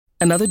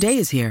Another day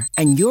is here,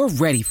 and you're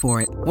ready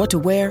for it. What to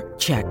wear?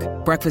 Check.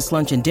 Breakfast,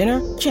 lunch, and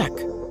dinner? Check.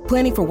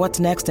 Planning for what's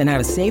next and how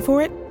to save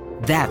for it?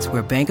 That's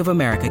where Bank of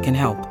America can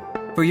help.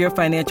 For your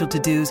financial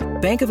to-dos,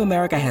 Bank of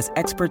America has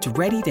experts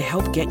ready to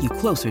help get you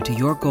closer to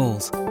your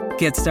goals.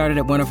 Get started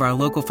at one of our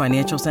local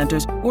financial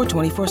centers or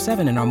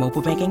 24/7 in our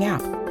mobile banking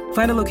app.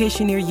 Find a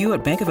location near you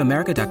at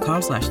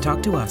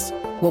bankofamerica.com/talktous.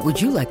 What would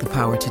you like the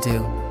power to do?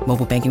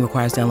 Mobile banking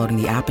requires downloading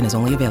the app and is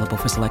only available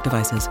for select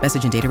devices.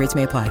 Message and data rates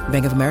may apply.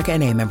 Bank of America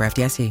N.A., member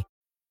FDIC.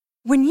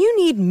 When you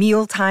need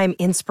mealtime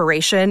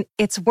inspiration,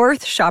 it's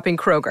worth shopping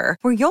Kroger,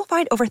 where you'll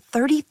find over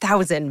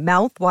 30,000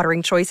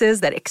 mouth-watering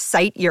choices that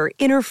excite your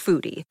inner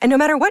foodie. And no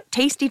matter what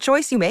tasty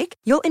choice you make,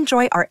 you'll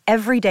enjoy our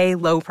everyday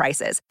low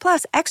prices,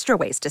 plus extra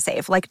ways to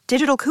save, like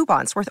digital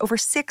coupons worth over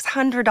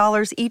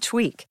 $600 each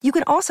week. You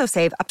can also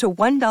save up to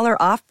 $1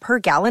 off per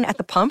gallon at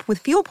the pump with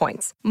fuel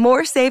points.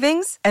 More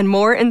savings and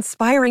more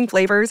inspiring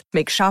flavors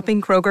make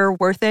shopping Kroger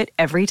worth it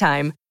every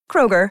time.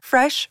 Kroger,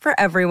 fresh for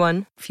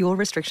everyone. Fuel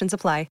restrictions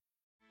apply.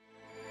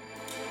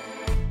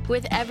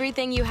 With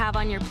everything you have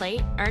on your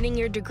plate, earning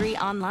your degree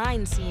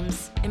online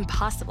seems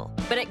impossible.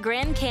 But at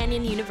Grand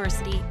Canyon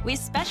University, we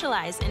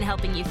specialize in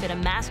helping you fit a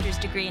master's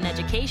degree in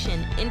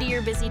education into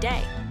your busy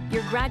day.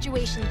 Your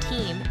graduation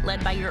team,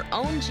 led by your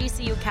own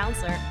GCU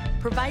counselor,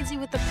 provides you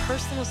with the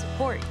personal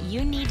support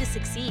you need to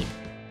succeed.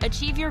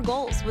 Achieve your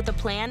goals with a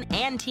plan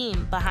and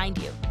team behind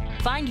you.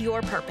 Find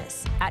your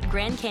purpose at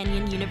Grand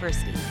Canyon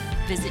University.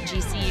 Visit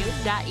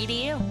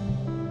gcu.edu.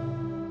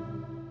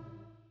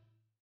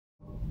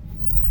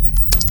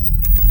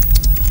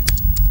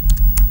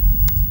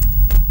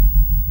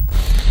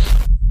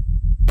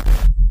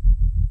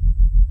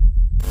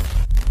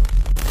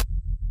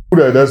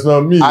 That's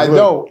not me. I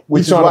know.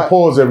 We trying to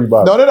pause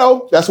everybody.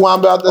 No. That's why I'm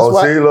about. That's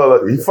why. See,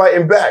 look, he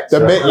fighting back. Yeah.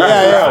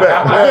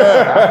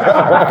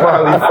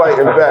 Finally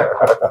fighting back.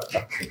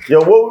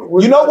 Yo,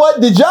 what? You know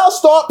what? Did y'all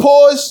start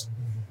pause?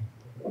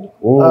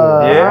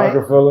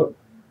 Rockefeller.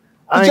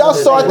 Did y'all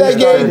start that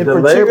game?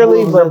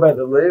 Particularly, but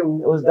it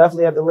was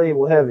definitely at the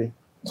label heavy.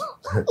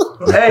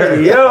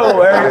 Hey, yo,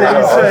 everything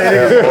you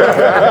say.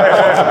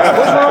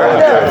 What's wrong with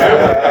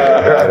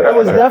that? It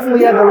was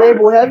definitely at the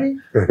label heavy.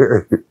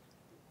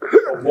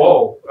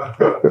 Whoa.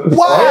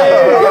 Why?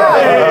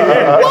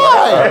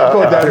 Why? I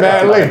caught that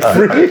mad late.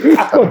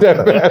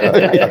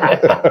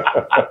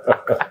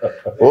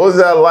 What was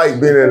that like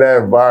being in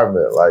that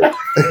environment? Like,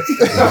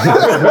 You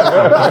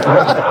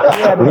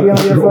had to be on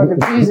your fucking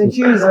P's and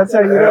Q's, I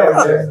tell you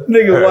that, man.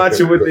 Niggas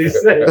watching what they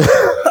say.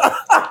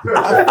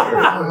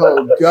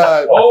 Oh,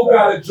 God. Oh,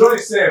 got a joint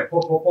saying,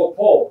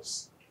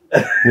 pause.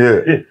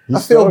 yeah. I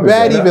feel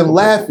bad even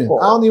laughing.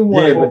 I don't even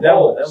want to. But that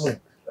was,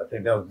 I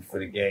think that was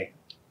before the game.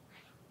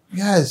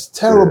 Yes,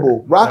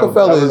 terrible.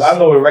 Rockefeller I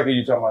know what record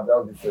you're talking about. That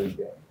was before the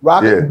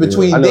game.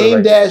 Between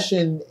Dame Dash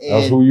and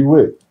That's who you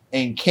with.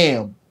 and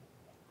Cam,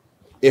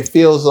 it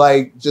feels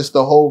like just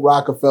the whole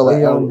Rockefeller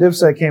When album.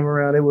 Dipset came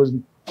around, it was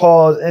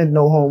pause and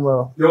no home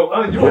run. Yo,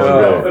 you was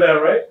down for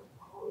that, right?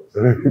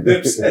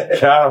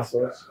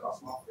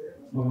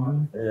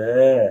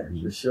 Yeah,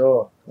 for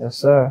sure. Yes,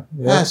 sir.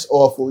 Yeah. That's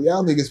awful.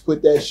 Y'all niggas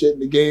put that shit in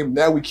the game.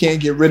 Now we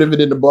can't get rid of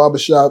it in the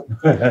barbershop. These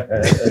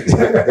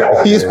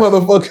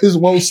motherfuckers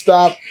won't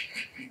stop.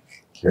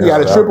 You got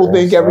to triple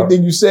think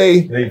everything you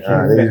say. They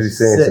be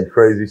saying some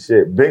crazy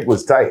shit. Big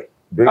was tight.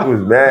 Big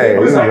was mad. He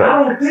was like,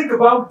 I don't think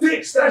about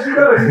dicks. That's you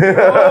gotta think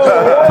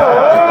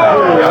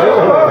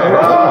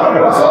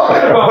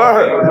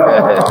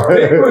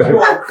Big was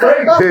going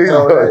crazy.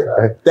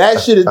 That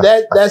shit is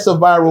that's a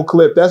viral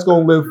clip. That's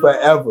gonna live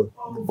forever.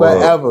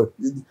 Forever.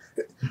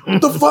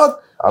 What the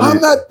fuck? I'm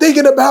not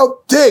thinking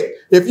about dick.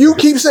 If you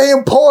keep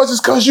saying pause,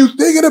 it's because you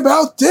thinking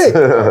about dick.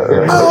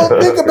 I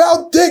don't think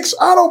about dicks.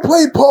 I don't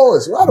play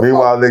pause.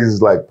 Meanwhile, niggas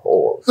is like,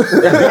 pause.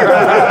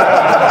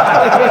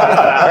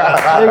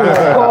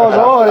 Niggas pause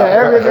all that,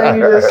 everything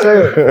you just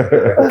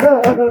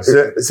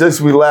said. Since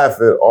we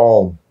laughing,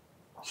 can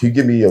you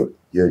give me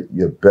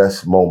your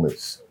best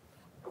moments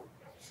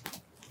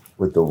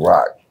with The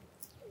Rock,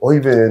 or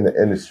even in the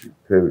industry,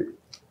 period?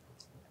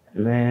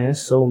 Man,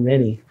 it's so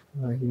many.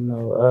 Like,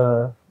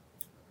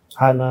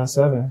 Hot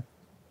 97.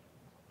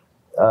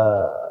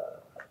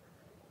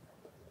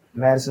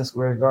 Madison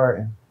Square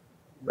Garden.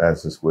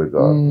 Madison Square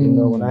Garden.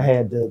 When I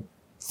had the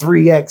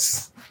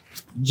 3X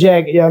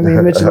jacket,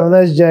 Mitchell and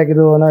Les jacket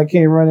on, I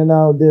came running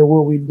out, did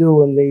what we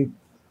do, and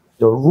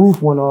the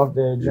roof went off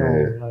there,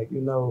 John.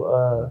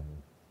 Yeah.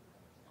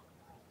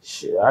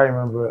 Shit, I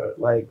remember,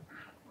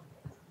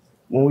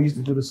 when we used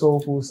to do the Soul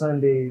Food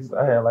Sundays,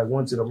 I had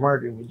went to the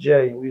market with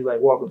Jay, and we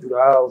walking through the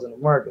aisles in the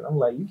market. I'm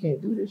like, you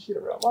can't do this shit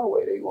around my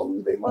way. They gonna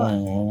lose their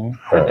mind.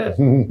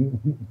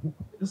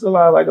 It's a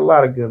lot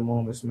of good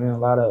moments, man. A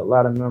lot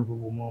of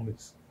memorable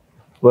moments.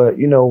 But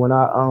when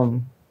I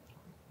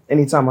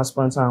anytime I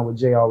spend time with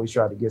Jay, I always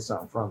try to get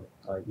something from it.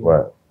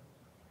 Right.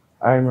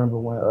 I remember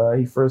when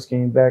he first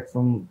came back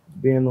from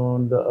being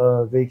on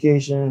the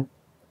vacation,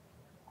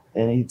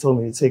 and he told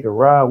me to take a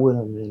ride with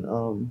him,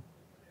 and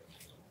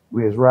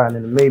we was riding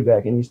in the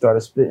Maybach, and he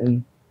started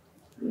spitting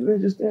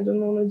Niggas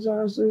standing on the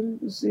giant so you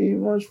can see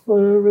much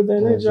further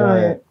than a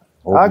giant.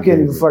 I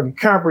can't even fucking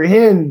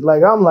comprehend.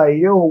 Like, I'm like,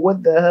 yo,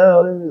 what the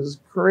hell? This is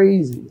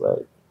crazy.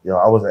 Like, yo,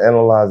 I was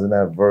analyzing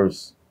that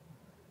verse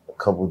a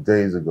couple of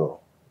days ago.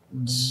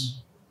 And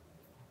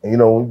you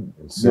know,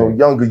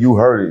 younger, you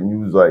heard it and you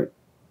was like,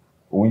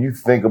 when you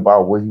think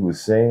about what he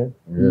was saying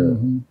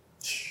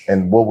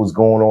and what was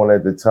going on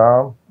at the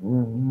time,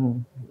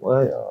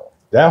 what?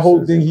 That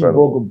whole thing, he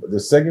broke the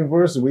second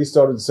verse. We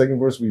started the second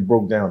verse. We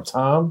broke down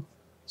time.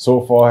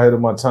 So far ahead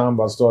of my time,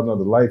 about to start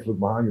another life. Look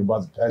behind you,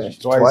 about to pass you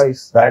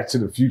twice. Back to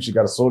the future.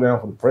 Got to slow down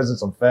for the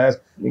present. I'm fast.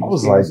 I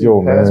was like,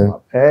 yo, man. My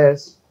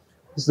past.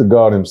 It's the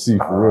God MC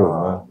for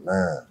real,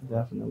 man.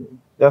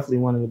 Definitely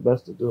one of the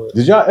best to do it.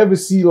 Did y'all ever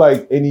see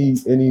like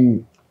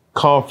any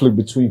conflict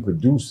between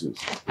producers?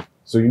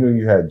 So you know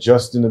you had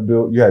Justin in the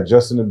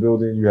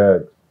building. You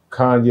had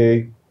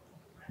Kanye.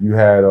 You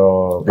had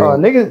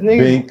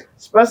niggas,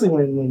 especially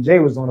when Jay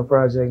was on the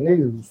project,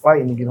 niggas was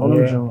fighting to get on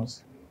them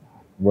Jones.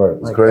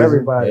 Right, like crazy.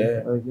 Everybody,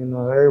 like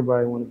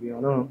everybody want to be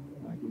on them.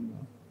 Like,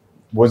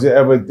 Was it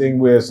ever a thing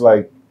where it's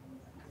like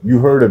you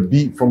heard a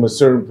beat from a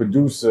certain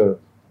producer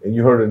and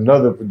you heard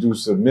another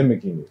producer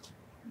mimicking it?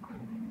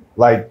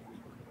 Like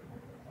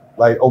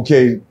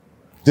okay,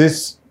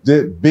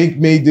 Bink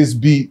made this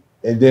beat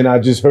and then I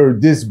just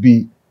heard this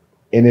beat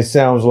and it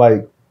sounds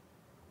like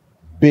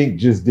Bink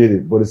just did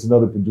it, but it's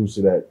another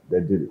producer that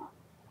did it.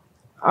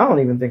 I don't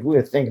even think we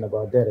were thinking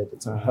about that at the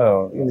time.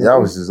 Hell, I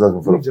was just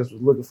looking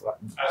for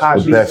hot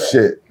the best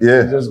shit.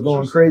 Yeah, just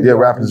going crazy. Yeah,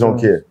 rappers don't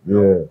care.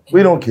 Yeah,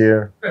 we don't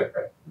care.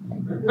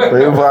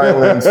 Play a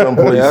violin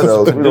someplace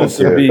else. We don't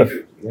care.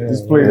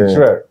 Just play the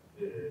track.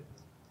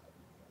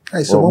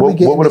 Hey, so what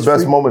were the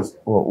best moments?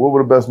 What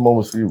were the best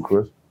moments for you,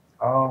 Chris?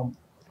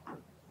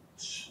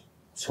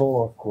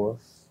 Tour, of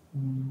course.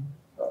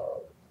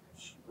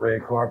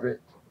 Red carpet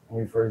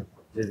when we first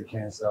did the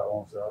Can't Stop,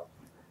 Won't Stop.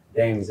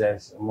 Dame was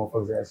asking,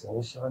 motherfuckers asking,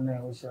 what's your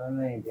name? What's your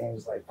name? Dame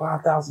was like,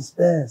 5,000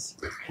 spins.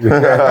 You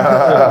know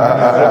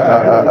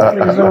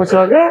what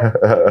y'all got?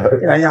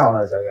 Yeah, y'all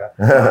know what y'all got.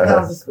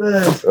 5,000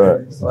 spins.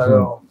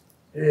 But,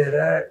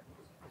 that,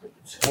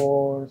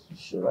 tours,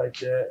 shit like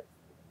that.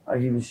 I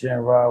even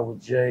sharing ride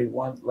with Jay.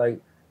 Like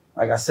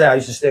I said, I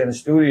used to stay in the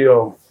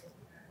studio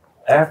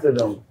after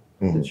them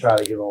to try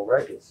to get on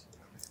records.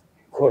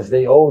 Of course,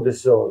 they older,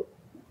 so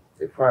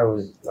they probably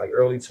was like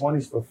early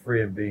 20s for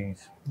Free and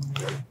Beans.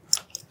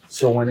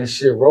 So when this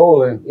shit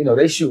rolling,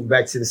 they shooting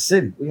back to the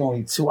city. We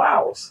only 2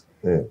 hours.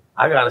 Yeah.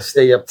 I gotta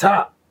stay up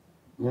top.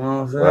 You know what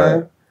I'm saying?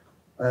 Right.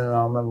 And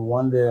I remember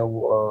one day,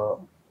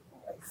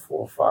 like 4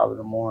 or 5 in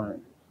the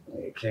morning,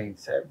 it came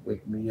to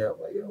wake me up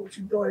like, yo, what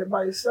you doing here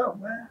by yourself,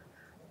 man?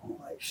 I'm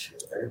like,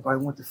 shit,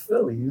 everybody went to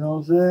Philly, you know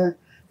what I'm saying?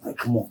 Like,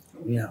 come on,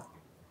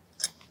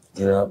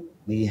 get up,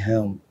 me,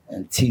 him,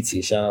 and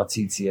TT. Shout out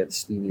TT at the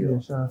studio.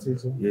 Yeah, shout out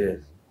TT. Yeah.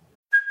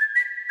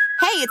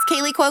 Hey, it's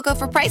Kaylee Cuoco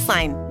for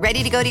Priceline.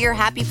 Ready to go to your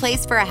happy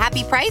place for a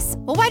happy price?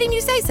 Well, why didn't you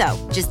say so?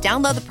 Just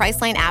download the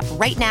Priceline app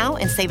right now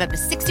and save up to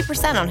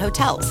 60% on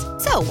hotels.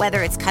 So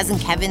whether it's Cousin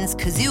Kevin's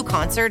Kazoo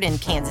Concert in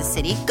Kansas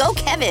City, go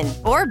Kevin,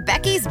 or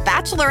Becky's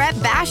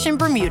Bachelorette Bash in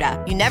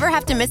Bermuda, you never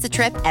have to miss a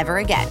trip ever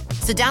again.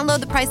 So download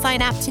the Priceline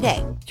app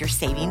today. Your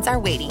savings are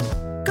waiting.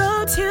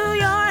 Go to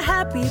your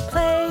happy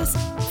place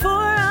for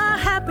a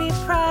happy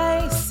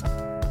price.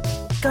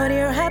 Go to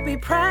your happy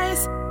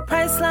price,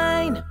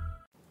 Priceline.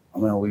 I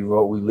mean, we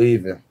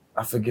leaving.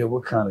 I forget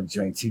what kind of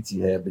drink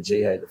TT had, but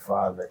Jay had the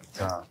 5 at the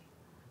time.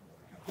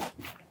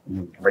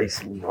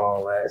 Racing, we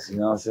haul ass, you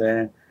know what I'm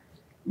saying?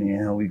 Me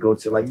and him, we go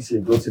to, like you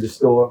said, go to the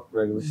store,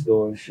 regular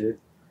store and shit.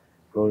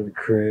 Go to the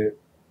crib,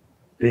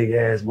 big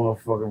ass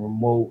motherfucking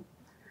remote,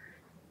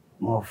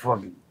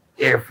 motherfucking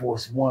Air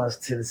Force Ones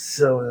to the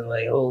ceiling,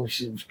 like, oh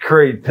shit, it was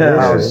crazy.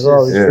 Yeah, it was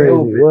always crazy.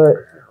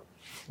 What?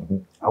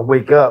 I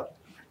wake up,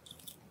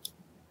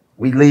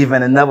 we leave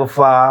in another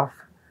 5.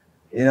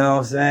 You know what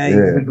I'm saying?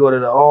 Yeah. We go to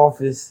the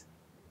office,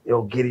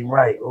 get him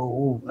right.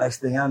 Ooh, next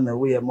thing I know,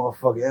 we at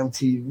motherfucking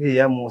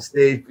MTV. I'm on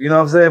stage, you know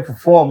what I'm saying?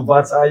 Performing.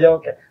 By the time y'all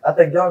came, I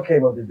think y'all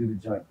came up to do the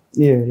joint.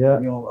 Yeah.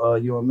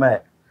 You and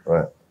Matt.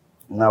 Right.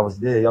 And I was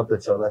there. Y'all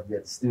thought y'all left me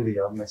at the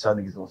studio. I met y'all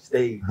niggas on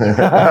stage. Yeah.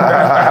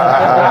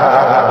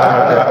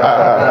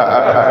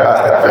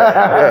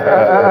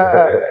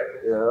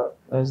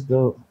 That's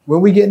dope.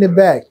 When we getting it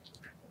back?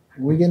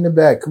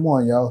 Come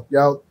on, y'all.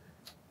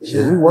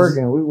 Yeah, we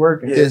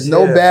working. There's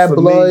no bad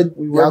blood.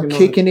 Y'all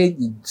kicking it.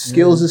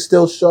 Skills are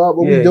still sharp.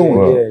 What we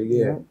doing?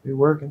 Yeah. We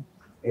working.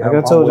 Like I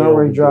told you, I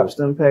already dropped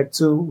Stem Pack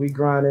 2. We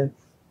grinding.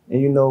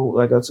 And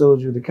like I told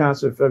you, the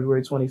concert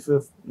February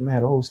 25th, I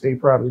had a whole state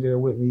property there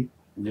with me.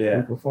 Yeah.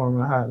 We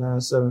performing Hot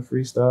 97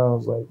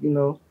 freestyles. Like,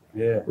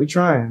 Yeah. We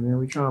trying, man.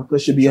 We trying to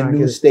push. Should be a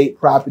new state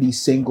property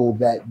single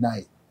that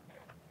night.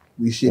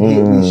 We should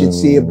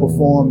see it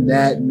perform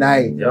that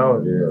night.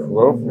 Yo,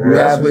 you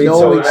have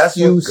no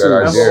excuses.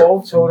 Remember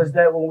Oak told us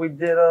that when we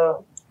did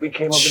we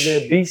came up and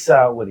did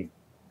B-side with him.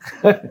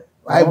 All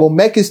right, well,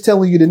 Mec is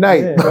telling you tonight.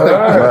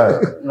 Yeah.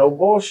 No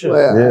bullshit.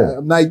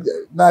 I'm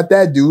not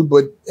that dude,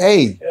 but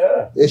hey,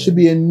 there should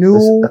be a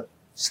new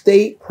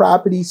State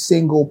Property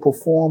single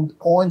performed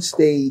on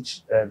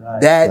stage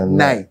that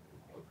night.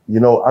 You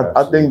know,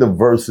 I think the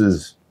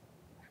verses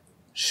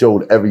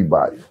showed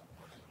everybody.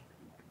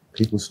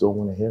 People still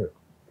want to hear it.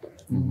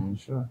 Mm-hmm.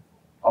 Sure.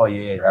 Oh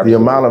yeah. The Absolutely.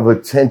 amount of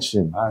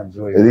attention I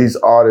enjoy that these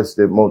artists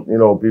that most,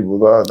 people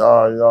go,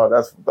 no,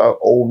 that's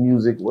old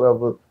music,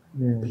 whatever.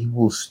 Yeah.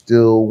 People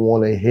still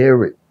want to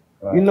hear it.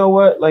 You know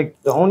what? Like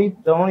the only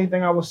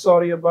thing I was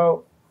salty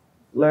about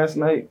last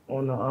night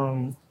on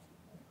the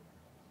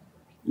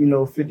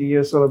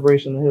 50-year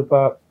celebration of hip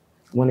hop,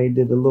 when they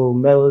did the little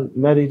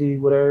melody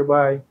with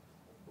everybody,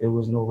 it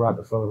was no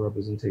Rockefeller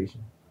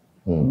representation.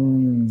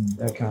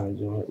 That kind of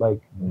joint.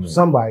 Like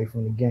somebody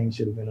from the gang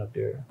should have been up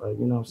there. Like,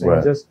 you know what I'm saying?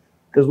 Right. Just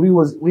because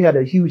we had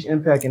a huge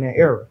impact in that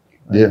era.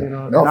 Like, Yeah. You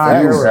know, No,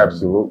 our huge, era.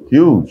 absolutely.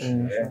 Huge.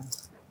 Yeah.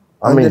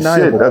 I mean, shit,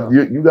 Undeniable.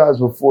 you guys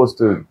were forced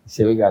to.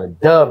 Say we got a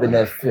dub in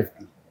that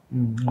 50.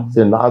 Mm-hmm.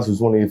 Say Nas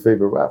was one of your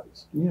favorite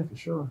rappers. Yeah, for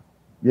sure.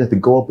 You had to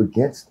go up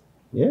against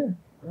him. Yeah.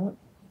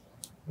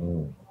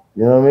 You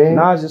know what I mean?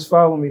 Nas just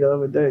followed me the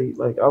other day.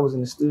 Like I was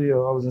in the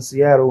studio, I was in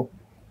Seattle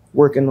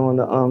working on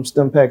the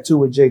STEM Pack 2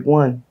 with Jake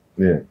One.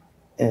 Yeah.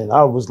 And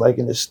I was like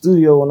in the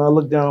studio and I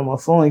looked down on my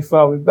phone, he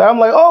followed me back. I'm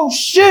like, oh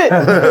shit!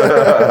 Everybody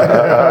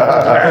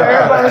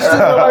in the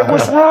studio like,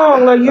 what's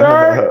wrong? Like, you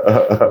alright?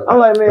 I'm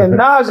like, man,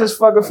 Nas just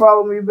fucking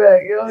followed me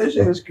back. Yo, this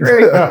shit is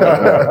crazy.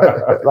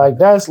 Like,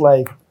 that's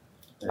like,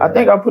 I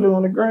think I put it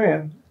on the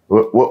gram.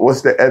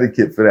 What's the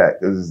etiquette for that?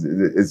 Is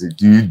it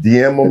do you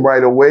DM them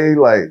right away?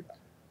 Like,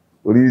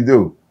 what do you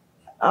do?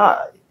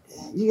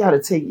 You gotta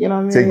take, you know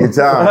what I mean? Take your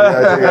time. You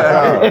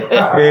gotta take your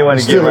time. You ain't want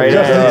to get right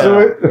into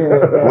it.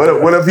 Yeah.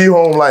 What if he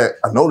home like,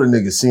 I know the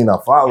nigga seen I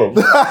followed.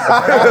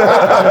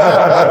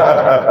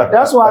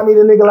 That's why I need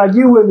a nigga like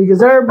you with me,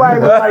 because everybody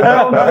was like,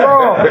 yo,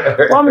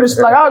 draw. I'm just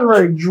like, I was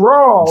ready to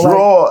draw.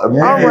 Draw, Like, I'm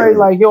immediately. ready,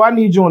 like, yo, I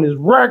need you on this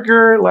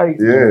record. Like,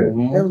 Yeah.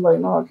 They was like,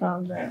 no,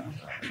 calm down.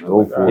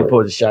 Go for He it.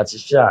 pulled the shot to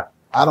shot.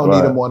 I don't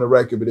Right. need him on the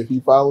record, but if he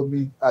followed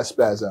me, I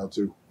spaz out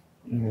too.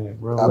 Yeah,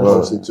 bro. I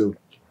post it too.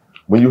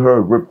 When you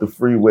heard "Rip the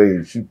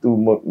Freeway," shoot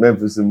through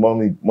Memphis and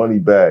money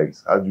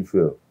bags, how'd you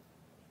feel?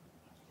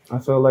 I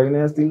felt like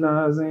Nasty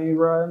Nas ain't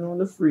riding on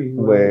the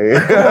freeway. Way. Sure,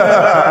 you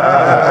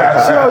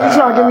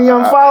trying to get me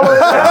unfollowed?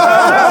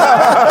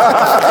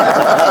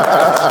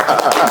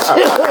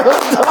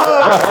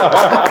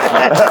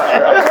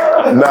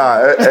 Nah,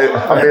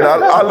 I mean,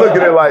 I look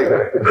at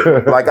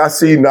it like I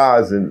see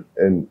Nas and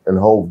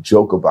Hov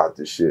joke about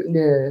this shit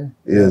Yeah.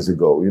 years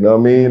ago. You know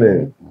what I mean?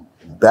 And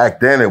back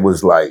then it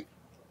was like,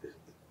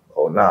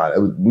 oh nah, it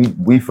was,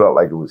 we felt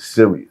like it was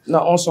serious. No,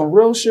 on some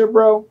real shit,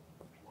 bro.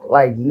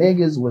 Like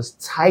niggas was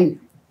tight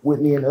with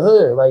me in the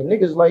hood. Like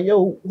niggas like,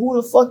 yo,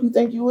 who the fuck you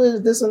think you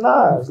is? This and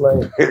Nas.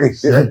 Like,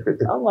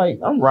 I'm like,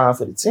 I'm riding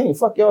for the team.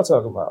 Fuck y'all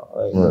talking about.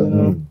 Like, you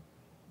know.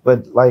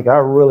 But like, I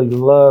really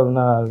love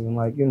Nas, and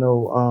like, you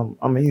know,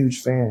 I'm a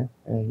huge fan,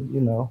 and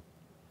you know,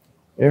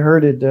 it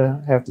hurted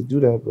to have to do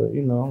that, but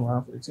you know, I'm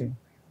riding for the team.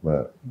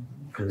 Right.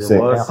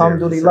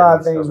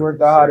 Alhamdulillah, things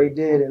worked out how they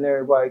did, and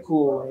everybody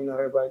cool, and you know,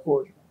 everybody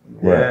cordial.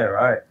 Yeah,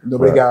 right.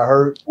 Nobody got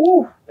hurt.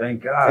 Ooh.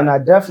 Thank God. And I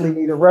definitely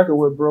need a record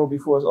with bro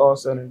before it's all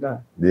said and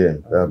done. Yeah,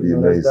 that'd be You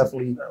know, amazing. that's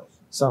definitely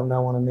something I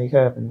want to make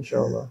happen,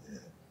 inshallah.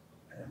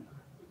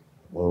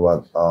 What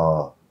about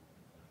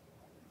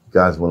you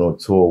guys went on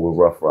tour with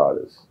Rough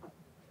Riders?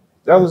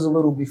 That was a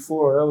little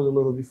before. That was a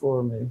little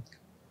before me.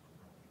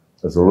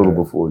 That's a little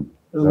before you.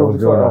 It was a little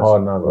before us.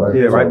 Hard Knock, right?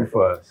 Yeah, right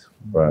before us.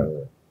 Right.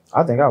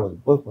 I think I was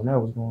booked when that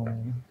was going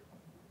on.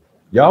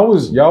 Y'all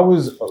was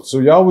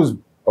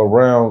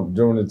around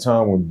during the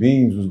time when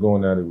Beans was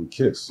going at it with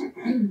Kiss.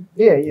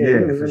 Yeah,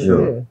 for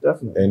sure. Yeah,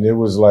 definitely. And it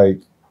was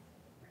like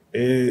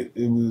it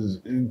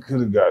could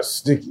have got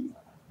sticky.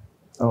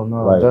 Oh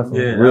no, Like definitely.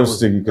 Yeah, real that was-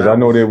 sticky. Because that I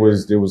know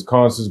was- there was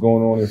concerts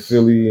going on in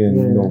Philly and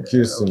you know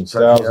Kiss and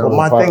Styles. But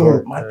my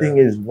thing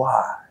is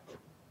why?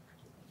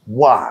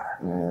 Why?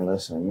 Man,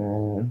 listen,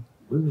 man.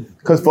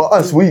 Because for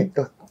us,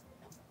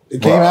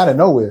 It came out of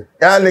nowhere.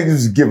 y'all niggas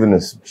is giving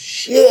us some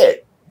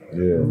shit. Yeah.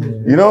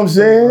 You know what I'm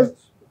saying?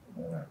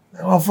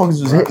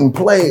 Motherfuckers was hitting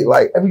play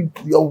like every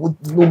with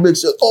the new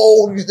mixer.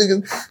 Oh, these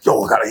niggas,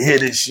 yo, I gotta hear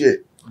this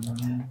shit.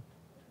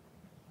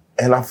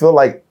 And I feel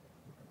like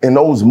in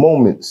those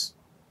moments,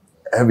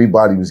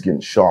 everybody was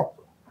getting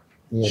sharper,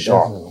 Yeah,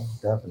 Sharp.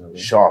 definitely.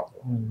 sharper.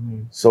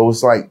 Mhm. So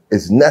it's like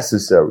it's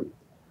necessary,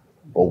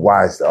 but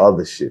why is the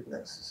other shit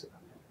necessary?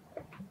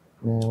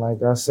 Man,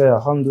 like I said,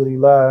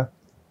 alhamdulillah,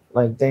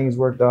 like things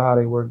worked out how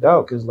they worked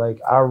out. Cause like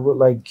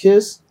like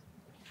Kiss,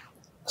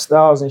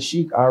 Styles and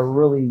Chic, I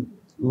really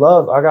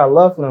love. I got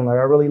love for them. Like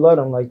I really love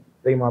them. Like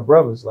they my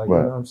brothers. Like Right.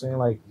 you know what I'm saying.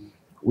 Like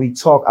we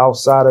talk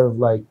outside of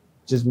like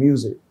just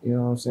music. You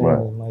know what I'm saying. Right.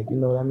 And like you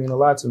know that mean a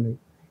lot to me.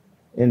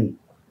 And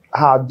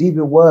how deep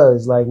it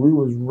was. Like we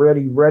was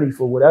ready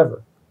for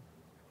whatever.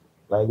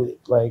 Like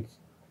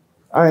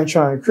I ain't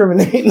trying to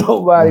incriminate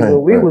nobody, but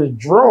we Right. was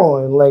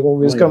drawing like when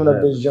we was coming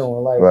up this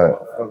joint. Like Right.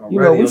 you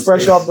know, we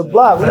fresh off the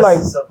block. We like,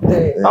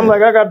 I'm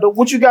like,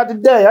 what you got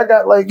today? I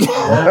got like,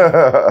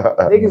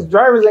 niggas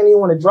drivers ain't even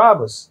want to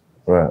drive us.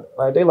 Right.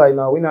 Like they like,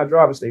 no, we're not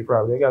driving state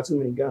property. They got too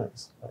many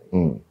guns. Like,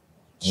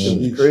 shit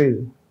was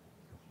crazy.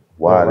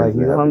 Why? Like,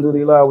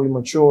 alhamdulillah, we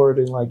matured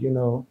and like,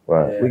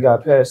 right. we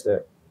got past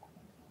that.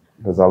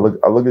 Because I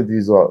look at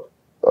these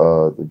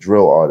the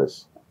drill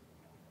artists,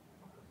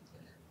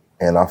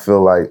 and I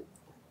feel like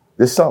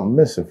there's something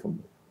missing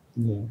from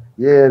them.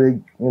 Yeah, they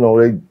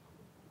they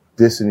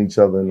dissing each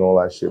other and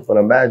all that shit. But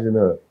imagine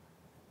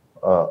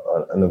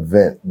an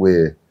event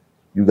where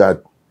you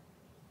got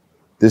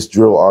this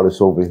drill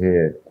artist over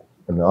here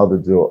and the other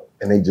drill,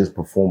 and they just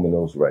performing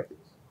those records.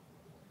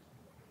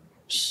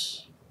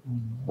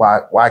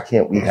 Why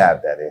can't we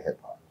have that in hip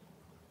hop?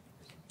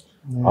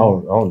 I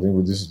don't think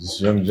with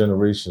this young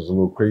generation is a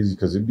little crazy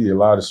because it'd be a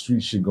lot of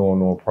street shit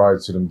going on prior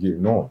to them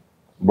getting on.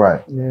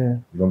 Right. Yeah. You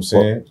know what I'm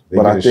saying?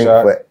 But I think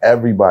for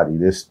everybody,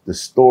 the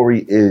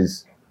story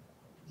is,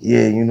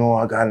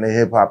 I got into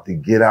hip hop to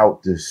get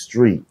out the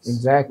streets.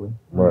 Exactly.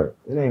 Right.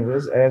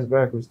 It's ass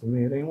backwards to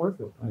me. It ain't worth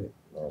it. Like,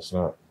 no, it's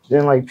not.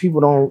 Then like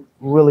people don't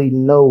really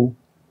know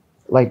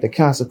like the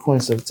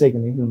consequence of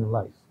taking a human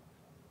life.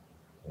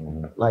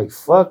 Like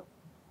fuck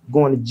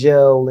going to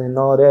jail and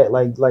all that.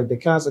 Like the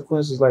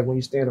consequences, like when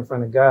you stand in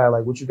front of God,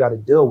 like what you got to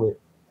deal with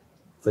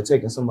for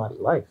taking somebody's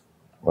life.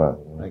 Right.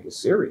 Like it's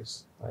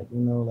serious. Like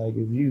like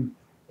if you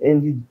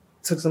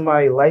took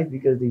somebody's life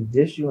because they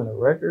dish you in a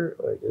record,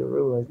 like it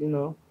really like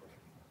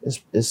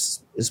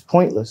it's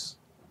pointless.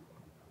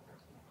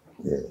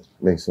 Yeah,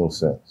 makes no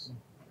sense.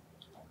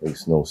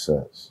 Makes no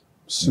sense.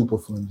 Super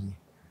flimsy.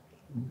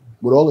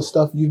 With all the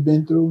stuff you've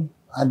been through,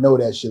 I know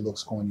that shit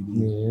looks corny to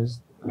you.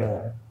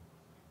 Yeah.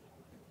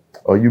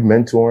 Are you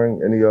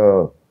mentoring any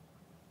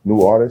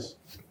new artists?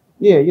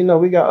 Yeah,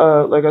 we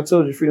got like I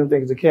told you, Freedom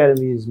Thinkers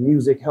Academy is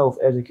music, health,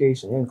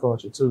 education, and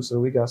culture too. So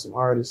we got some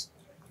artists,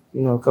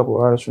 a couple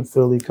artists from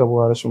Philly, a couple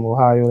artists from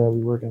Ohio that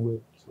we're working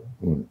with. So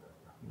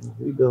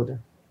we building.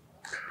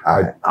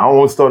 I don't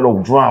want to start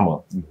no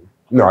drama.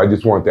 No, I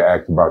just wanted to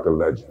ask about the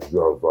legends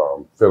of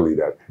Philly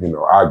that,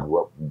 I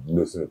grew up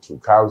listening to.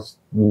 How's,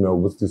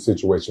 what's the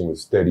situation with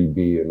Steady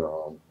B and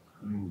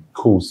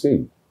Cool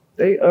C?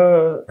 They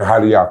and how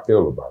do y'all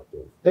feel about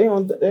them? They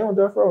on death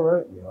row,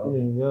 right?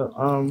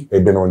 Yeah.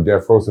 They've been on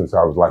death row since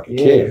I was like a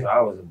kid.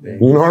 I was a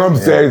baby. You know what I'm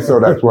saying? So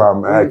that's why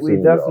I'm asking.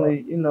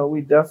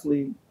 We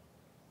definitely,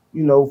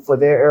 for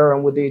their era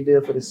and what they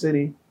did for the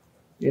city,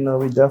 we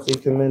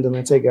definitely commend them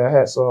and take our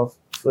hats off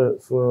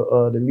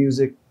for the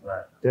music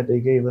that they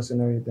gave us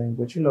and everything.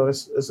 But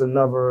it's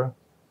another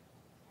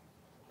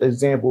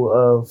example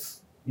of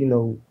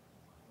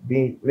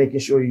making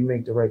sure you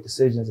make the right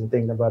decisions and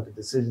thinking about the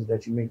decisions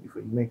that you make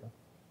before you make them.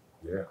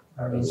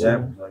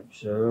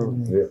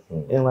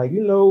 And like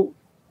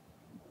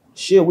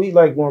shit, we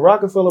like when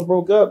Rockefeller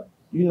broke up.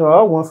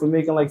 I went from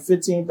making like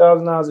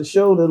 $15,000 a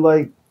show to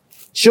like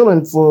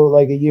chilling for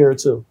like a year or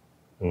two.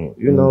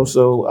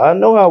 So I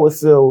know how it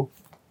feel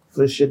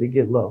for shit to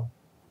get low.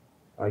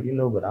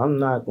 But I'm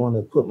not going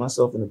to put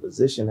myself in a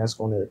position that's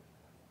going to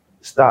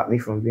stop me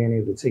from being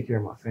able to take care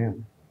of my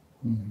family.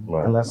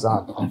 Right. Unless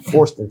I'm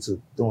forced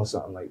into doing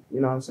something like,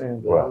 you know what I'm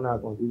saying? But I'm not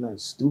going to do nothing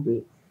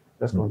stupid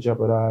that's going to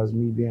jeopardize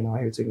me being out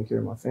here taking care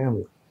of my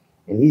family.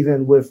 And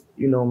even with,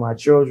 my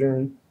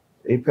children,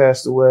 they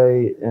passed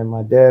away and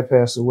my dad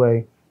passed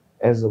away.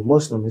 As a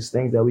Muslim, it's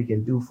things that we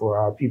can do for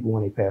our people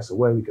when they pass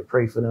away. We could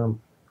pray for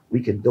them. We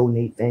could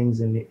donate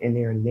things in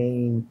their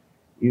name.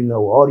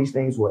 All these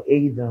things will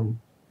aid them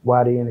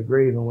while they're in the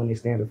grave and when they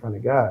stand in front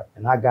of God.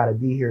 And I got to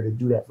be here to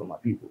do that for my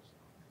people.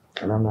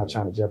 And I'm not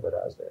trying to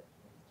jeopardize that.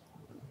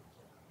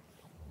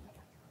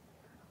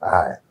 All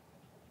right.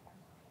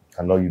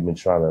 I know you've been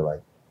trying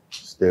to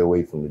stay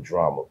away from the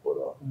drama, but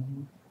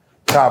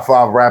top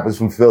 5 rappers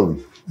from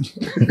Philly.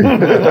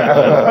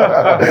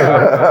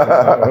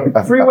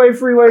 Freeway.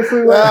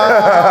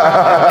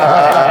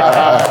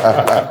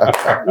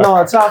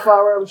 No, top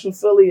 5 rappers from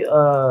Philly.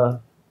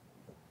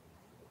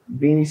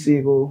 Beanie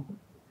Siegel,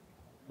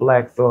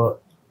 Black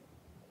Thought.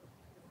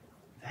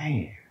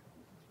 Damn.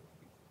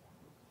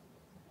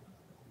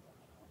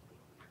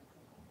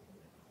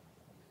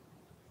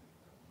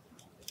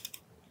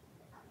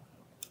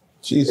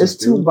 Jesus,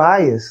 it's too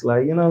biased,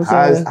 like you know what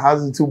I'm saying.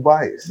 How's it too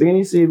biased?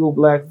 Beanie Siegel,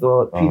 Black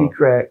Thought, Petey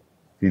Crack,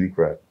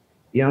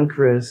 Young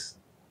Chris,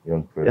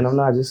 and I'm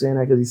not just saying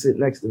that because he sit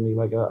next to me.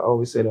 Like I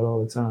always say that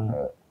all the time.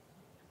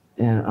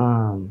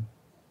 And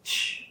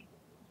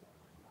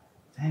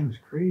damn, it's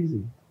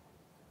crazy.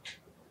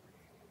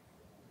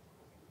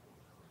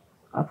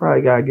 I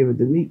probably gotta give it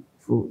to Meek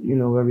for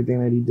everything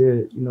that he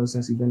did.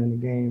 Since he been in the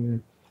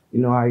game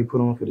and how he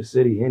put on for the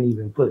city and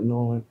even putting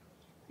on.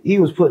 He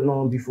was putting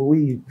on before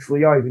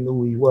y'all even knew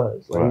who he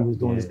was. Like he was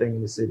doing his thing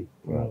in the city.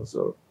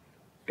 So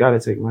gotta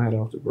take my hat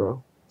off to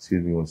bro.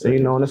 Excuse me one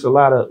second. And there's a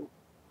lot of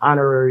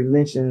honorary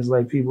mentions,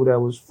 like people that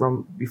was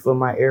from before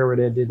my era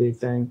that did their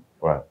thing.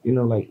 Right.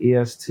 Like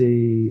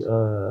EST,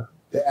 the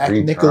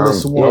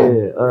Nicholas one.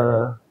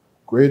 Yeah,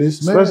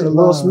 Greatest man. Especially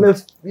Will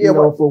Smith, you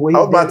know, for what I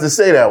he was about did. to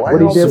say that. Why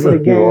What he y'all did for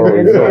the Smith? game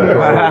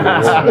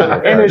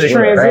and his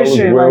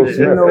transition, like,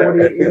 you know,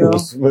 what he, you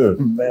know.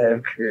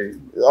 Man, crazy.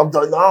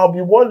 I'll be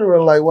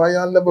wondering, like, why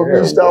y'all never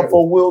reached out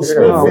for Will Smith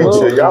No, feature?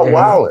 Will- Y'all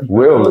wildin'.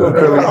 Will is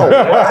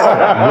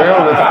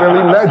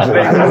Philly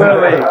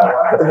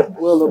legend.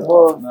 Will the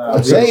ball.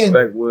 I'm saying,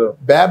 Will.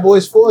 Bad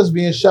Boys 4 is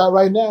being shot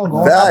right now.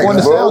 Going Facts, on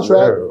the bro.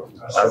 soundtrack.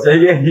 I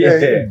said,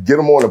 yeah. Get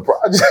him on the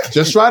project.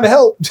 Just trying to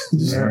help.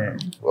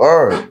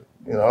 Word.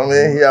 You know what I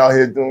mean? He out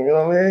here doing, you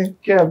know what I mean?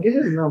 Kev, get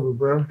his number,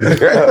 bro. You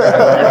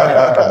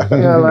got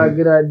a lot of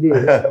good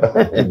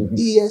ideas.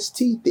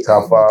 EST. The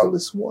Top five.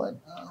 Nicholas one.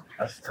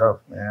 That's tough,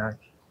 man.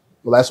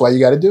 Well, that's why you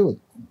got to do it.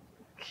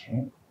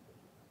 Can't.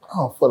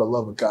 Oh, for the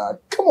love of God.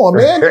 Come on,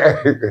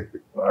 man.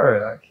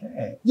 Word, I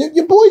can't.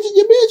 your boy,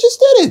 your man just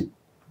did it.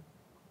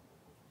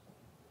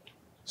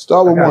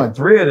 Start I with got one.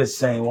 3 of the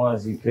same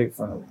ones he picked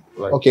from.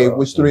 Like, Okay,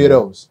 which 3 of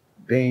those?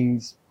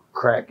 Beans,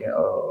 crack, and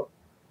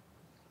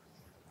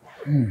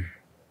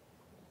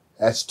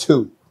That's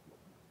 2.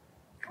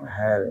 I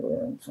had it, man.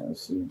 I'm trying to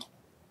see.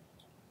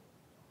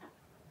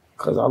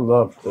 Cause I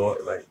love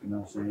Thought, like, you know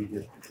what I'm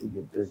saying? He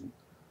get busy.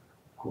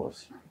 Of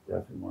course,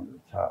 definitely one of the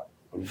top.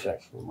 He's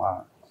actually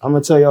mine. I'm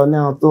gonna tell y'all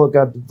now, Thor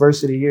got the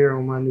verse of the year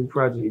on my new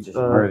project. He just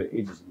murdered.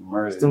 He just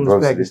murdered. Stimulus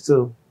Varsity. package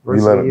too.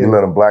 You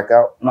let him black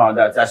out? No,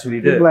 that's what he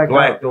did. blacked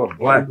Black out. Thought,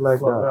 black, He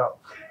blacked fuck out.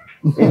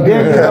 And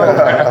then, you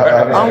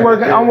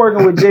know, I'm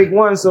working with Jake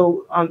One,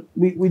 so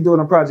we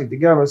doing a project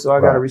together. So I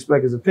gotta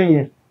respect his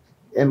opinion.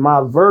 And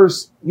my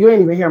verse, you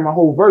ain't even hear my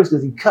whole verse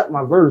because he cut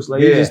my verse.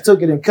 Like he just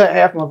took it and cut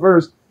half my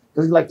verse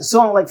because like the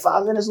song like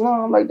 5 minutes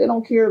long. I'm like, they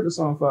don't care if the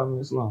song 5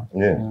 minutes long.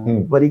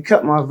 Yeah. But he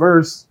cut my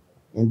verse,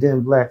 and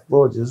then Black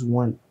Thought just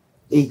went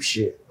ape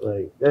shit.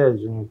 Like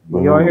that.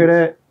 When y'all hear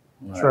that,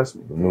 trust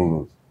me.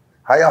 Noodles.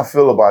 How y'all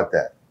feel about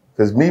that?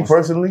 Because me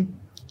personally,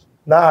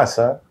 nah,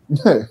 son.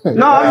 No,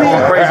 I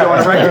mean, Crazy on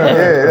the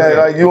record.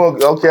 Yeah, like you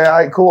okay? All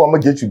right, cool. I'm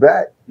gonna get you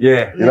back.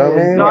 Yeah. You know what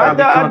I mean? No, I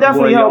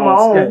definitely held my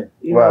own. skin.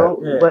 You Right. know,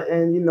 Yeah. but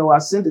and you know, I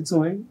sent it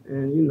to him,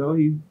 and you know,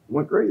 he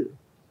went crazy.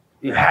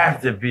 You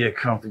have to be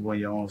comfortable in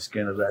your own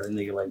skin to let a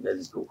nigga like that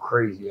just go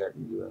crazy after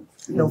you.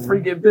 You know,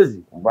 free get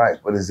busy. Right,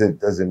 but does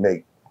it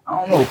make? I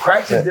don't know.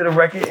 Crack just did a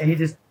record and he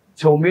just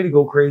told me to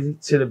go crazy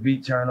till the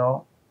beat turned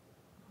off.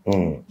 You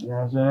know what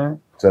I'm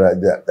saying?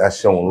 So that's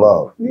showing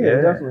love.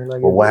 Yeah, definitely.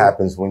 Like, But what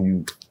happens when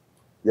you,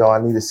 I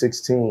need a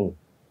 16,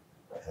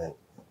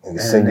 and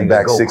send you nigga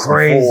back go 64.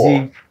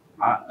 crazy.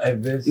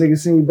 Nigga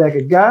seen you back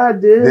at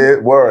God did. Yeah,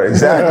 word,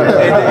 exactly.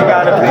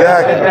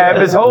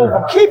 If it's home,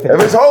 keep it.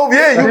 If it's home,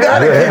 yeah, you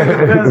got it.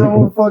 Depends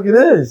on what the fuck it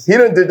is. He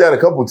done did that a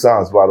couple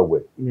times, by the way.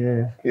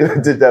 Yeah. He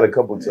done did that a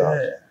couple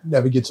times.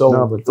 Never gets old.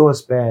 No, but Thought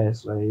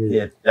spaz. Like,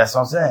 Yeah, that's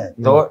what I'm saying.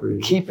 Thought,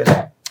 keep it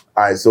at.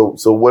 All right, so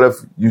what if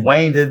you?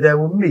 Wayne did that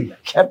with me.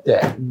 Kept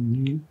that.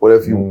 What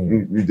if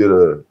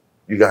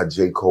you got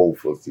J. Cole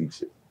for a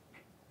feature,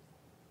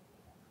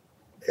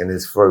 and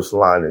his first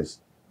line is,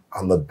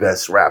 "I'm the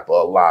best rapper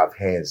alive,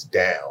 hands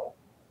down."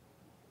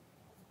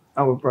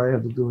 I would probably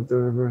have to do a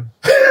third verse.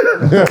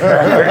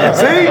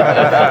 See?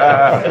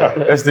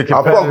 That's the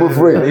I fuck with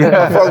Free.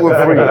 I fuck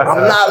with Free.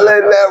 I'm not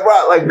letting that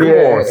rock. Like, come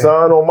on,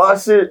 son. On my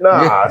shit?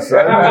 Nah,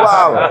 son.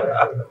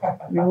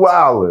 You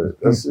wildin'.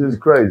 That shit is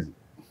crazy.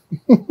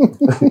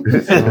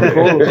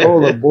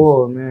 Cole a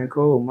bull, man.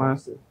 Cole a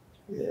monster.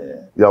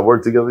 Yeah. Y'all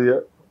work together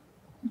yet?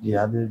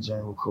 Yeah, I did a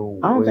joint with Cole.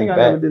 I don't think I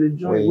ever did a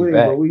joint with him,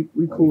 but we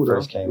cool though.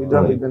 first came We out.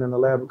 definitely been in the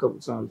lab a couple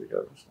times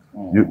together.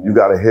 You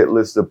got a hit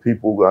list of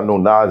people. I know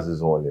Nas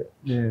is on there.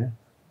 Yeah.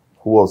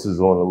 Who else is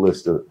on the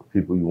list of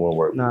people you want to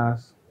work with?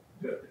 Nas.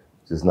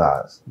 Just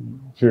Nas.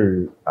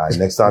 Period. All right,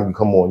 next time you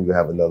come on, you can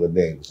have another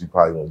name, because you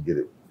probably won't get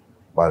it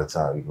by the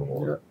time you come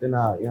on. Yeah. Then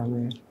I, you know what I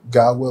mean?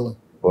 God willing.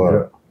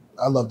 But,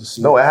 I love to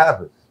see no, it. it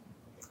happens.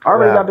 I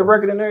already got the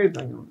record and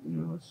everything. You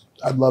know,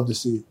 I'd love to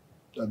see it.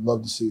 I'd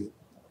love to see it.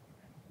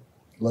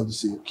 Love to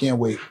see it. Can't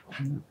wait.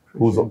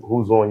 Who's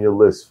on your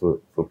list for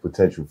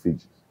potential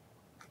features?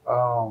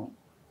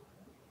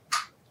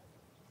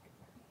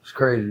 It's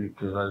crazy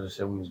because I just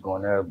said we was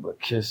going there, but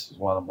Kiss is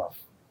one of my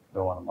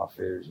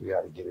favorites. We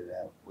got to get it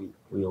out.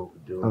 We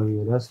overdue it. Oh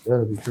yeah,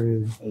 that'll be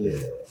crazy.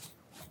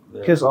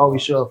 Yeah. Kiss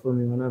always show up for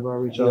me whenever I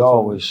reach out. He to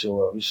always him.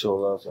 show up. He show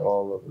love to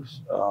all of us.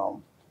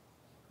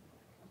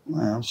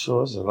 Man, I'm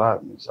sure it's a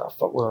lot. I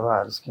fuck with a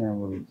lot. I just can't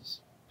really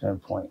just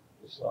pinpoint.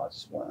 So I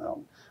just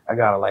want I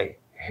gotta like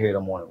hear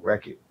them on the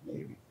record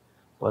maybe,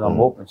 but I'm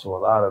open to a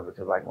lot of it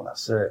because like when I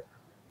said,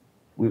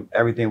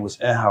 everything was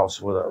in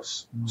house with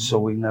us, so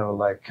we never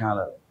like kind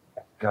of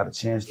got a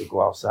chance to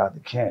go outside the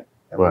camp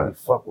and really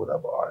fuck with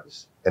other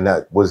artists. And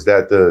was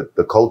that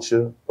the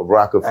culture of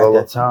Rockefeller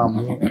At that time,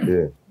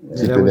 yeah.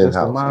 Keep that it was in just the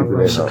house. mind Keep it in frame.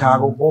 house.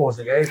 Chicago Bulls,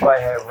 nigga,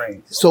 everybody had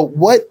rings. So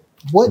what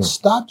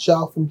stopped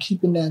y'all from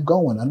keeping that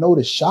going? I know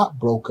the shop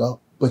broke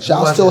up, but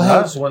y'all still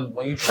had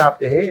when you chop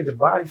the head, the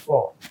body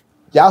fall.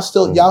 y'all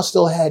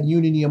still had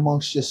unity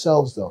amongst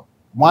yourselves though.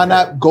 Why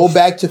not go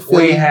back to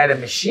Philly? We ain't had a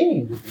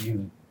machine with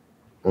the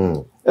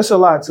unit. It's a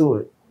lot to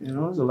it. You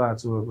know, there's a lot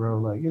to it, bro.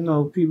 Like, you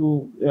know,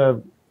 people,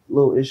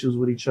 little issues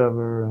with each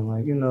other and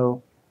like, you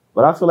know,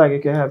 but I feel like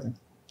it can happen.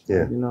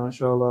 Yeah. You know,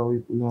 inshallah, we're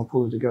going to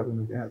pull it together and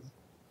make it happen.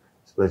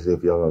 Especially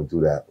if y'all gonna do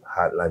that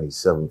Hot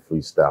 97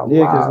 freestyle.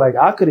 Yeah, because like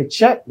I could have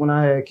checked when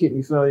I had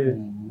kidney failure,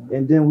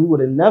 and then we would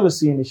have never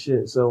seen the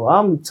shit. So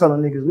I'm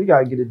telling niggas we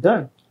gotta get it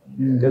done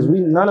because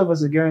none of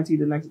us are guaranteed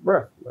the next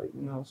breath. Like,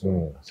 you know,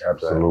 so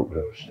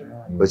Absolutely.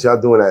 But y'all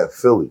doing that in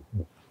Philly.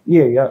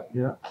 yeah. Why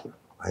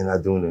you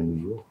not doing it in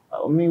New York?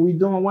 I mean, we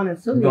doing one in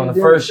Philly. We're doing and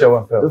the then first show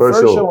in Philly. The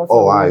First show. in Philly. Oh,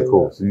 all right,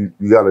 cool. So you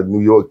got a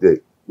New York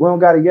date. We don't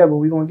got it yet, but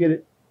we gonna get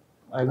it.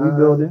 Like we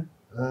building.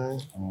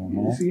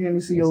 Mm-hmm. You see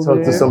Hennessy over Talk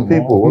there. to some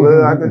people.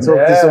 Well, I can talk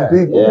to some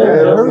people. Yeah,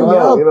 man. hurry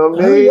up. You know what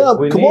I mean? Hurry up.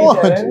 We Come need on.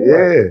 that.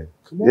 Yeah.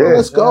 Come on,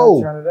 let's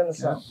go. Turn it into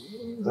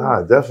something.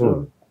 Nah,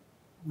 definitely.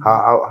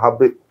 How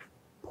big?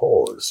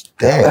 Pause.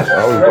 Damn.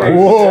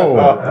 Whoa.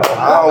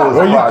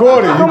 Well, you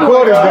caught it. You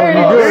caught it, though.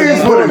 You good.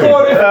 These would have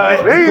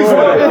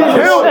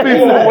killed me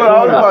for what I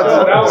was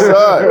about to say.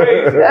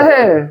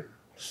 Yeah.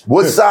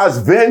 What size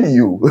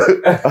venue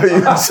are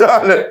you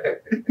trying to?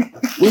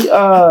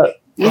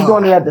 We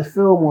going to have to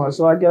film one,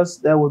 so I guess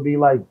that would be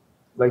like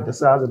the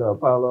size of the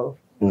Apollo.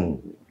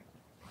 Apollo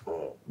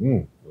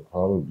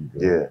be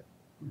good. Yeah.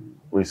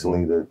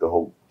 Recently, the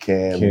whole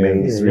Cam, Cam,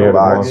 Mace, yeah,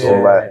 box,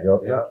 all that.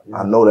 Yep.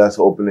 I know that's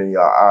opening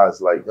your eyes.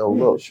 Like, yo,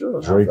 look,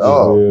 Sure. Drake is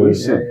oh, there. we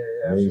should,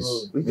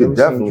 Mace. we Yeah, could we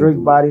definitely seen Drake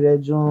do body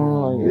that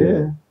joint. Like,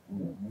 yeah.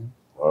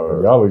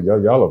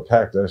 Y'all will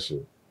pack that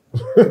shit.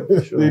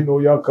 They know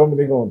y'all coming,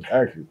 they gonna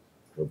pack it.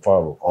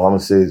 Apollo. All I'm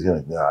gonna say is,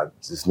 I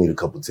just need a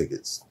couple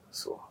tickets.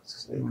 So I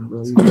just need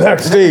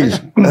Backstage.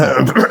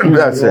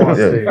 Backstage.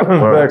 Yeah.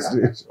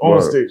 Backstage. On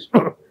Word. stage.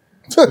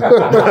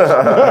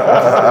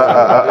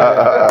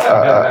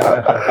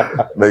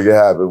 Make it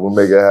happen. We'll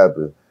make it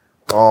happen.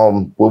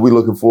 What we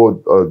looking for?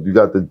 You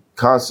got the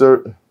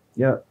concert?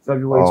 Yeah,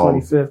 February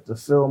 25th, the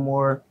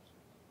Fillmore.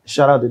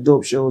 Shout out to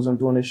Dope Shows. I'm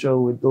doing a show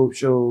with Dope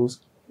Shows.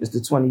 It's the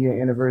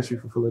 20-year anniversary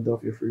for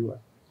Philadelphia Freeway.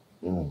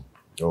 Oh.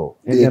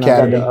 And then I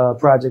got the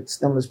Project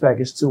Stimulus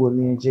Package 2 with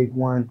me and Jake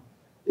One.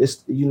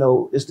 It's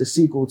it's the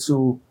sequel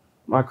to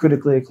my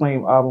critically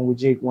acclaimed album with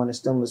Jake One, the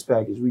Stimulus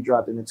Package. We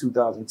dropped it in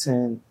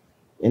 2010,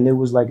 and it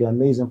was like an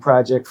amazing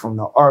project from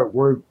the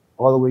artwork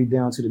all the way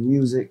down to the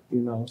music.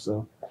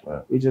 So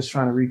we're just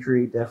trying to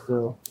recreate that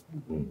feel.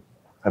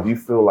 Have you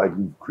feel like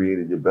you've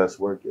created your best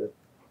work yet?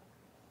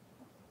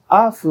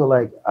 I feel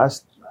like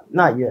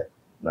not yet.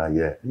 Not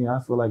yet. Yeah,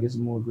 I feel like it's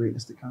more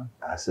greatness to come.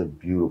 That's a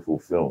beautiful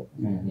film.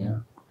 Yeah.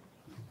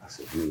 That's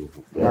a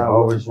beautiful film. Yeah,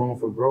 always room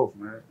for growth,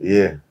 man.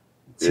 Yeah.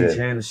 Teach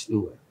and the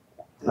steward.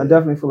 I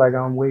definitely feel like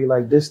I'm way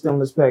like this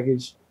stimulus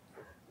package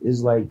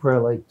is like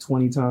probably like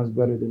 20 times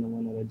better than the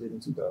one that I did in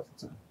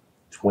 2010.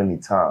 20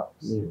 times.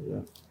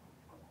 Yeah.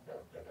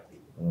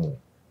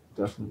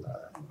 Definitely.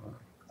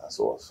 That's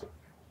awesome.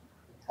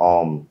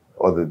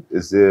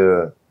 Is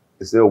there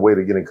a way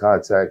to get in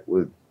contact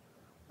with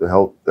the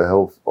health?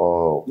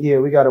 Yeah,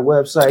 we got a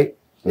website.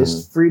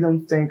 It's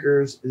Freedom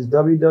Thinkers. It's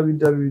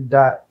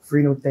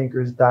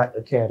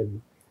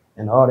www.freedomthinkers.academy,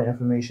 and all the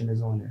information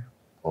is on there.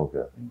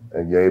 Okay,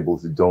 and you're able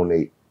to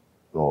donate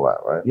and all that,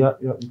 right? Yep,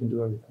 you can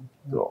do everything.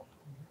 So,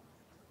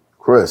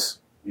 Chris.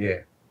 Yeah.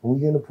 When we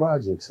get in the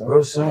projects, huh?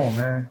 Real soon,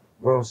 man.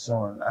 Real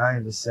soon. I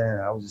ain't just saying.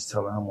 I was just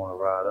telling him on a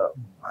ride up.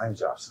 I ain't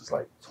dropped since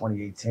like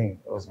 2018.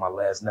 It was my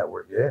last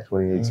network. Yeah.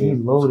 2018.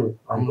 He loaded.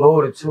 I'm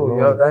loaded too.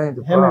 Yo, that ain't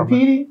the Him problem. and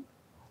Petey?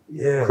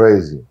 Yeah.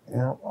 Crazy.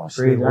 Yeah.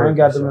 Crazy. I ain't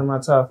got them in my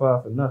top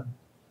 5 for nothing.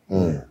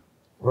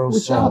 Real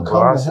Would soon, y'all bro.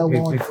 come I the said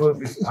hell on?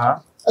 huh?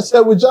 I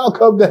said, would y'all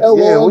come the hell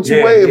Yeah, on? what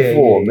you waiting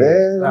for,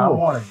 man? Nah, I'm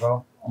on it,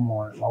 bro. I'm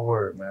on it. My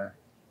word, man.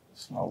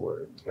 It's my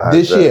word.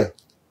 This year?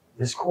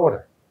 This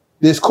quarter.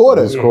 This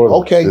quarter? This quarter.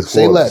 Okay, This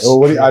say quarter. less.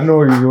 Oh, I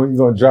know you're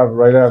going to drop it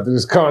right after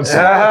this concert.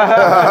 You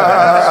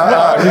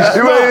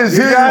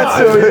got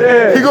to,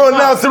 yeah. He gonna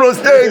announce it on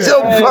stage.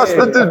 Yo, bust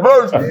this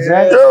verse.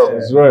 Exactly. Yo.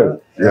 That's right.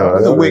 Yeah,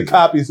 There with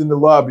copies in the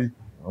lobby.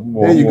 I'm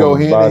There you go,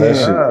 hand buy in that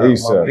hand. shit My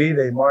ASAP.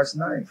 B-Day, March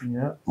 9th.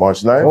 Yeah.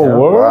 March 9th? Oh,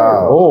 word?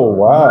 Wow. Oh,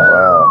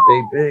 wow.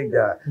 They big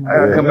guy. I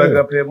gotta come back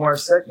up here March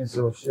 2nd,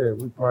 so shit,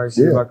 we probably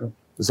see if I can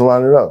Let's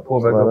line it up. pull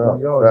back Let's up line on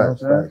it y'all.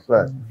 Facts.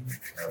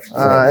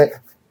 All right.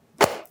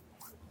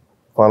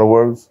 Final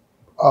words?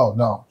 Oh,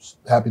 no.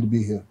 Happy to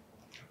be here.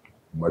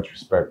 Much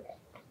respect.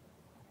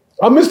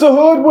 I miss the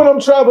hood when I'm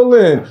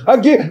traveling. I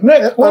get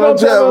neck when I'm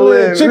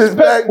traveling. Chicks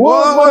back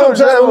wood when I'm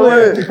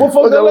traveling. Well,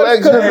 fuck the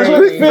legs, cause the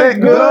click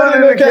fit good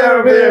in the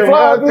caravan.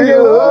 Fly through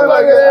your hood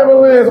like an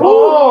ambulance.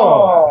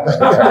 Oh!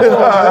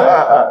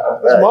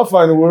 That's my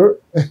final word.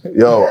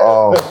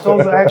 Yo,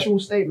 Those are actual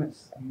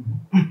statements.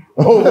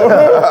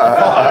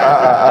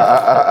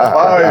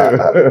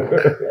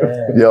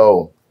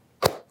 Yo,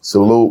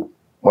 salute.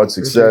 Much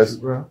success. Appreciate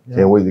you, bro.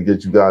 Can't wait to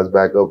get you guys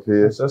back up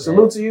here. So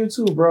salute to you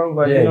too, bro.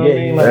 Like, you know what I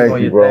mean? Thank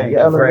Like, you, bro. your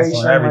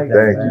elevation, like,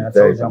 Thank you,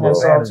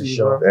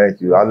 bro.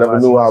 Thank you. I never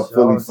knew how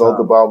Philly felt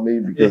about me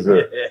because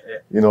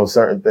of,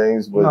 certain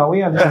things. But no,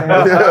 we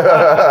understand.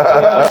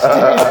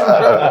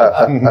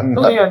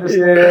 We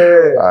understand.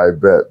 All right,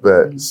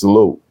 bet.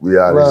 Salute. We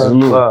out here.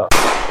 Salute.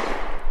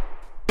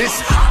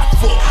 It's hot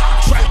for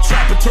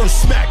trap turn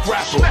smack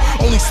rapper.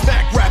 Only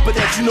smack rapper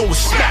that you know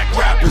is smack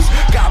rappers.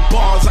 Got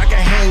bars, I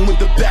can hang with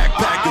the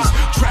backpackers.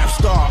 Trap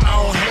star, I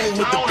don't hang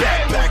with the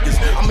backpackers.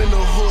 I'm in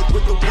the hood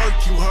with the work,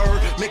 you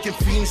heard. Making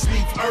fiends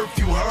leave earth,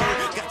 you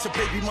heard. Got your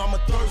baby mama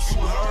thirst,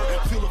 you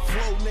heard. Feel the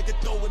flow, nigga,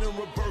 throw it in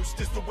reverse.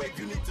 This the wave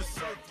you need to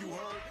surf, you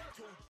heard.